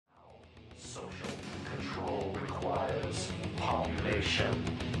Brothers, Palm Nation,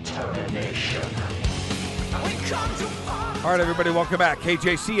 Termination. All right, everybody, welcome back.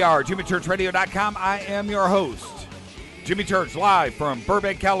 KJCR, JimmyChurchRadio.com. I am your host, Jimmy Church, live from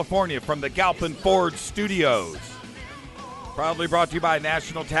Burbank, California, from the Galpin Ford Studios. Proudly brought to you by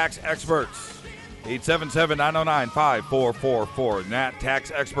National Tax Experts. 877-909-5444,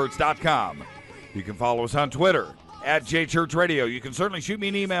 NatTaxExperts.com. You can follow us on Twitter, @JChurchRadio. You can certainly shoot me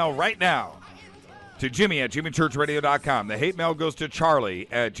an email right now to Jimmy at JimmyChurchRadio.com. The hate mail goes to Charlie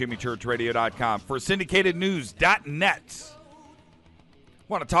at JimmyChurchRadio.com. For SyndicatedNews.net, I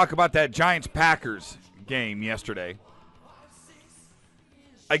want to talk about that Giants-Packers game yesterday.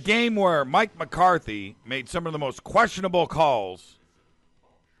 A game where Mike McCarthy made some of the most questionable calls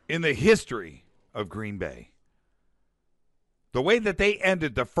in the history of Green Bay. The way that they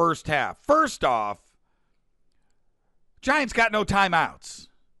ended the first half. First off, Giants got no timeouts.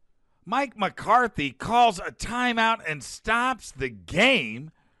 Mike McCarthy calls a timeout and stops the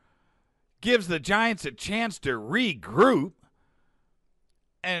game, gives the Giants a chance to regroup.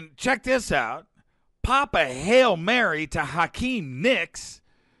 And check this out. Pop a Hail Mary to Hakeem Nicks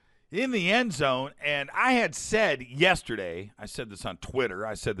in the end zone. And I had said yesterday, I said this on Twitter,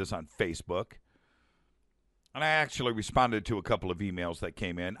 I said this on Facebook, and I actually responded to a couple of emails that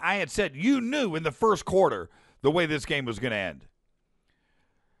came in. I had said, you knew in the first quarter the way this game was going to end.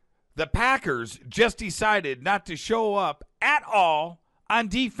 The Packers just decided not to show up at all on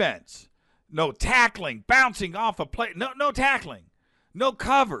defense. No tackling, bouncing off a play. No tackling. No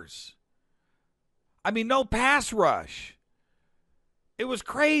covers. I mean, no pass rush. It was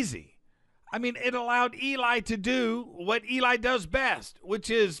crazy. I mean, it allowed Eli to do what Eli does best, which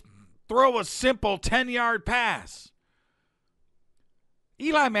is throw a simple 10-yard pass.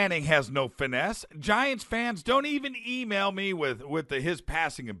 Eli Manning has no finesse. Giants fans, don't even email me with his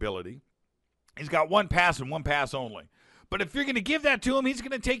passing ability. He's got one pass and one pass only. But if you're going to give that to him, he's going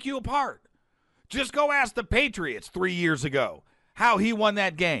to take you apart. Just go ask the Patriots 3 years ago how he won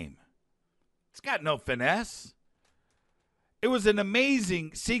that game. It's got no finesse. It was an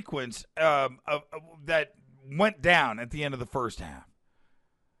amazing sequence that went down at the end of the first half.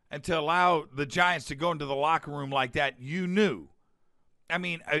 And to allow the Giants to go into the locker room like that, you knew. I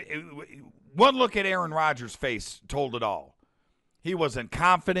mean, one look at Aaron Rodgers' face told it all. He wasn't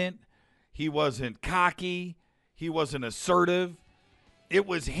confident. He wasn't cocky. He wasn't assertive. It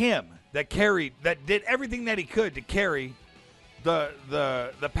was him that did everything that he could to carry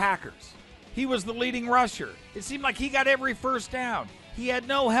the Packers. He was the leading rusher. It seemed like he got every first down. He had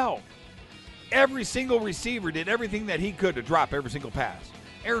no help. Every single receiver did everything that he could to drop every single pass.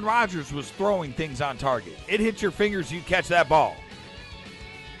 Aaron Rodgers was throwing things on target. It hits your fingers, you catch that ball.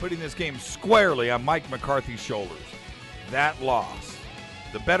 Putting this game squarely on Mike McCarthy's shoulders. That loss.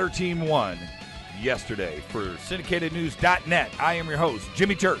 The better team won yesterday. For SyndicatedNews.net, I am your host,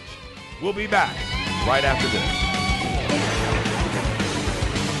 Jimmy Church. We'll be back right after this.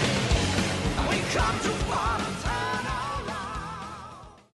 We come to party.